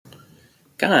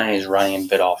Guys, Ryan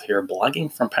Bidoff here,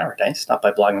 blogging from paradise. Stop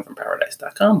by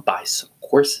bloggingfromparadise.com, buy some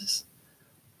courses,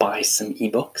 buy some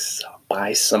ebooks,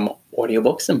 buy some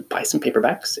audiobooks, and buy some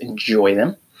paperbacks. Enjoy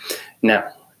them. Now,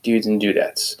 dudes and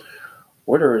dudettes,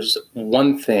 orders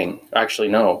one thing. Actually,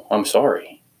 no, I'm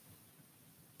sorry.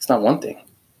 It's not one thing.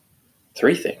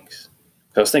 3 things.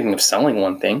 I was thinking of selling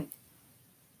one thing.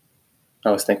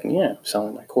 I was thinking,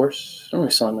 selling my course. I'm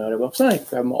selling my audiobooks. I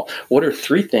grab them all. What are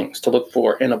 3 things to look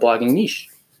for in a blogging niche?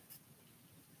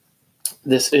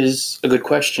 This is a good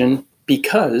question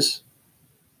because,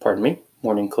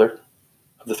 morning clear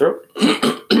of the throat.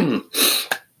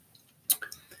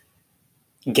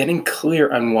 Getting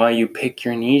clear on why you pick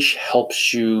your niche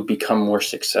helps you become more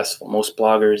successful. Most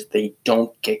bloggers, they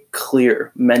don't get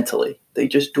clear mentally. They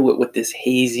just do it with this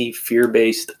hazy,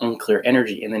 fear-based, unclear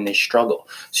energy, and then they struggle.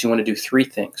 So you want to do 3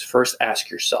 things. First,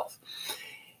 ask yourself,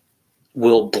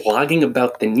 will blogging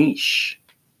about the niche,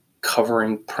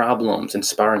 covering problems,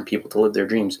 inspiring people to live their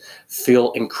dreams,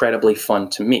 feel incredibly fun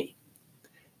to me?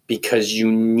 Because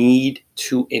you need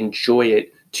to enjoy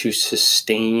it to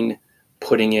sustain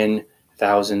putting in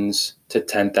thousands to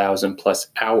 10,000 plus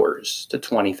hours to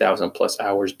 20,000 plus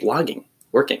hours blogging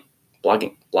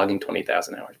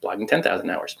 20,000 hours, blogging 10,000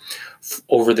 hours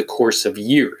over the course of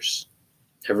years.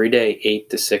 Every day, 8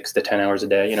 to 6 to 10 hours a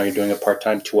day. You're doing it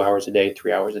part-time, 2 hours a day,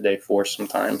 3 hours a day, 4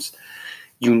 sometimes.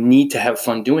 You need to have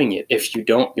fun doing it. If you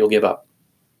don't, you'll give up.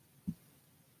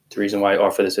 The reason why I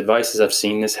offer this advice is I've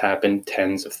seen this happen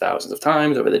tens of thousands of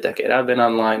times over the decade I've been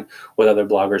online with other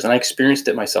bloggers, and I experienced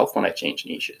it myself when I changed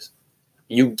niches.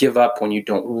 You give up when you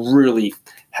don't really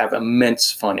have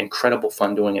immense fun, incredible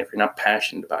fun doing it. If you're not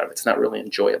passionate about it, it's not really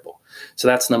enjoyable. So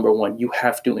that's number 1. You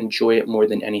have to enjoy it more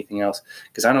than anything else,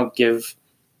 because I don't give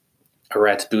a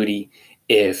rat's booty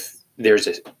if there's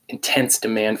an intense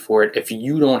demand for it. If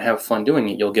you don't have fun doing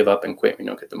it, you'll give up and quit and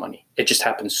you don't get the money. It just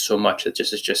happens so much.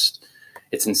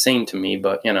 It's insane to me,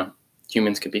 but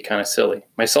humans can be kind of silly,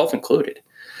 myself included.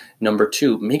 Number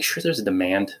 2, make sure there's a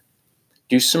demand.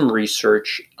 Do some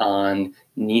research on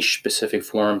niche-specific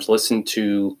forums. Listen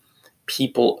to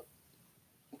people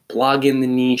blog in the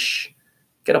niche.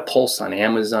 Get a pulse on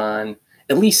Amazon.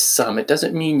 At least some. It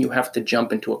doesn't mean you have to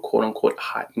jump into a quote-unquote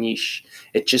hot niche.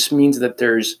 It just means that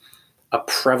there's a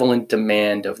prevalent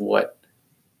demand of what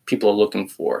people are looking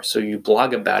for. So you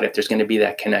blog about it, there's going to be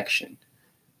that connection.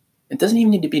 It doesn't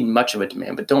even need to be much of a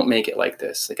demand, but don't make it like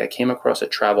this. Like I came across a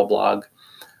travel blog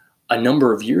a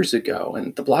number of years ago,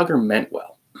 and the blogger meant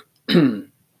well.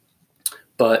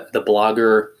 But the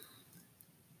blogger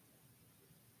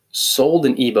sold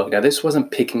an ebook. Now, this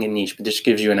wasn't picking a niche, but this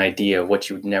gives you an idea of what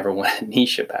you would never want to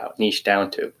niche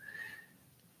down to.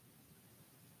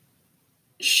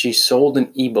 She sold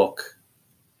an ebook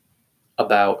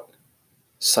about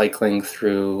cycling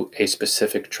through a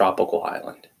specific tropical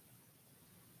island.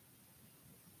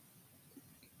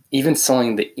 Even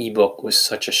selling the ebook was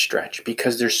such a stretch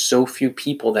because there's so few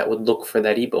people that would look for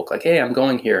that ebook. Like, hey, I'm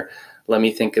going here. Let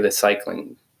me think of the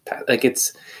cycling path. Like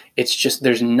it's just,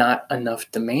 there's not enough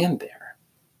demand there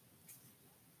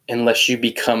unless you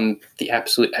become the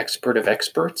absolute expert of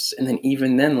experts. And then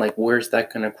even then, like, where's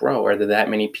that going to grow? Are there that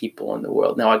many people in the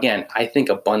world? Now, again, I think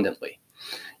abundantly.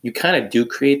 You kind of do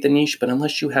create the niche, but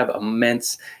unless you have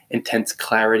immense, intense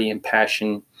clarity and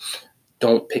passion,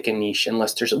 don't pick a niche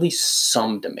unless there's at least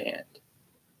some demand.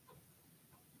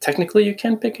 Technically, you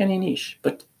can pick any niche,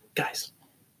 but guys,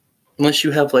 unless you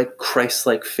have like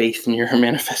Christ-like faith in your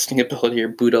manifesting ability or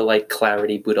Buddha-like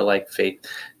clarity, Buddha-like faith,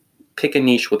 pick a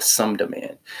niche with some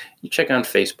demand. You check on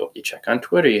Facebook, you check on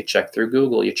Twitter, you check through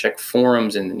Google, you check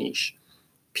forums in the niche.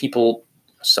 People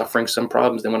suffering some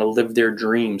problems, they want to live their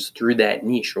dreams through that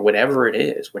niche or whatever it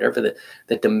is, whatever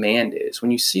the demand is.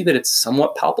 When you see that it's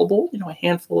somewhat palpable, a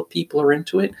handful of people are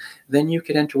into it, then you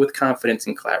can enter with confidence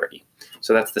and clarity.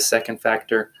 So that's the second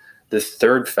factor. The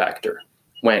third factor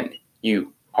when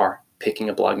you are picking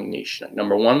a blogging niche.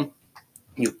 Number 1,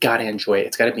 you've got to enjoy it.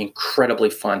 It's got to be incredibly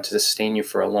fun to sustain you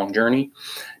for a long journey.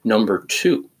 Number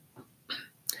 2,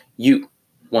 you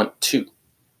want to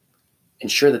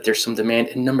ensure that there's some demand.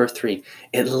 And number 3,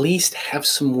 at least have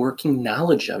some working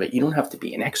knowledge of it. You don't have to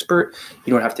be an expert.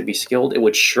 You don't have to be skilled. It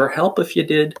would sure help if you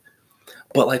did.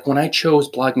 But like when I chose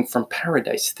blogging from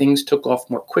paradise, things took off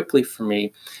more quickly for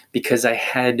me because I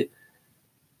had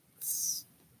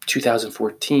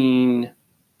 2014,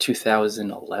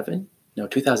 2011,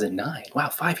 2009. Wow,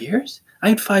 5 years? I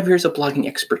had 5 years of blogging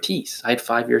expertise. I had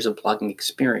 5 years of blogging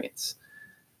experience.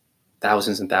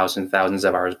 Thousands and thousands and thousands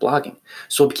of hours blogging.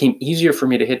 So it became easier for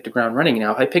me to hit the ground running.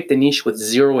 Now, if I picked a niche with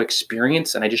 0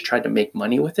 experience and I just tried to make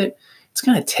money with it, it's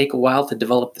going to take a while to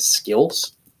develop the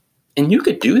skills. And you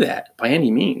could do that by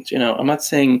any means. I'm not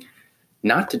saying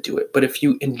not to do it, but if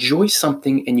you enjoy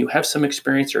something and you have some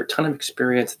experience or a ton of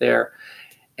experience there,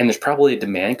 and there's probably a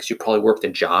demand because you probably worked a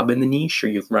job in the niche, or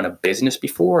you've run a business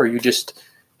before, or you just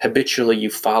habitually you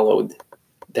followed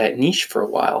that niche for a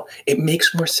while, it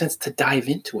makes more sense to dive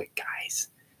into it, guys,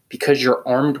 because you're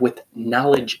armed with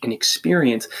knowledge and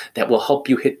experience that will help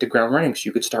you hit the ground running so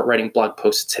you could start writing blog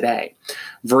posts today,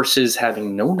 versus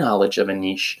having no knowledge of a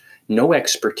niche, no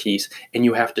expertise, and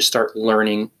you have to start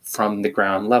learning from the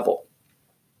ground level.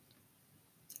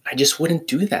 I just wouldn't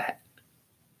do that.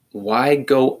 Why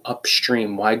go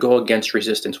upstream? Why go against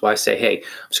resistance? Why say, hey,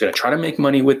 I'm just going to try to make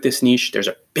money with this niche. There's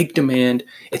a big demand.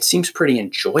 It seems pretty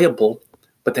enjoyable,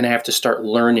 but then I have to start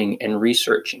learning and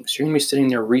researching. So you're going to be sitting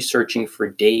there researching for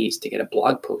days to get a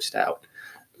blog post out,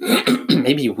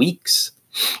 maybe weeks,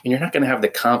 and you're not going to have the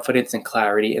confidence and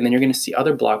clarity, and then you're going to see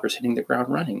other bloggers hitting the ground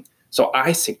running. So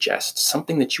I suggest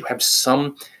something that you have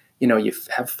you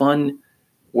have fun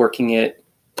working it.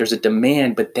 There's a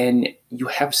demand, but then you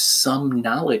have some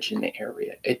knowledge in the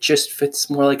area. It just fits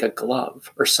more like a glove,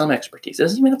 or some expertise. It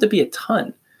doesn't even have to be a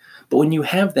ton. But when you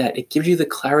have that, it gives you the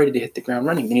clarity to hit the ground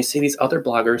running. Then you see these other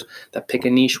bloggers that pick a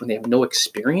niche when they have no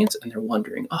experience, and they're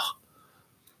wondering,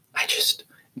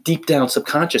 deep down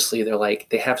subconsciously,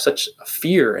 they have such a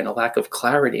fear and a lack of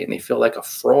clarity, and they feel like a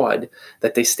fraud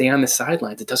that they stay on the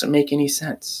sidelines. It doesn't make any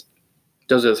sense.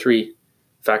 Those are the 3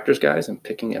 factors, guys, in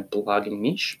picking a blogging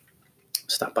niche.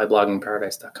 Stop by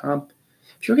bloggingparadise.com.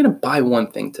 If you're going to buy one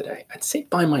thing today, I'd say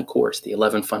buy my course, The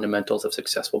 11 Fundamentals of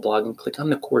Successful Blogging. Click on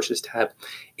the courses tab.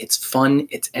 It's fun,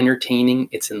 it's entertaining,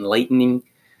 it's enlightening,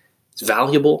 it's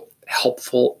valuable,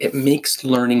 helpful. It makes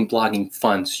learning blogging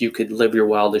fun so you could live your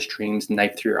wildest dreams,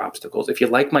 knife through your obstacles. If you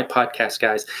like my podcast,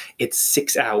 guys, it's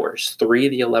 6 hours, 3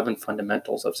 of the 11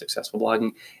 Fundamentals of Successful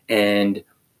Blogging, and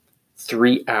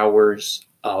 3 hours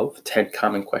of 10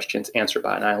 common questions answered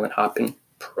by an island-hopping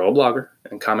pro blogger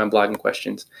and common blogging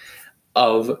questions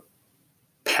of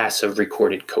passive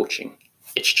recorded coaching.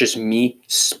 It's just me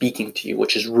speaking to you,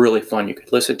 which is really fun. You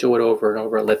could listen to it over and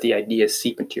over, let the ideas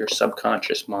seep into your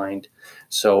subconscious mind.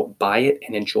 So buy it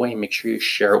and enjoy, and make sure you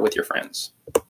share it with your friends.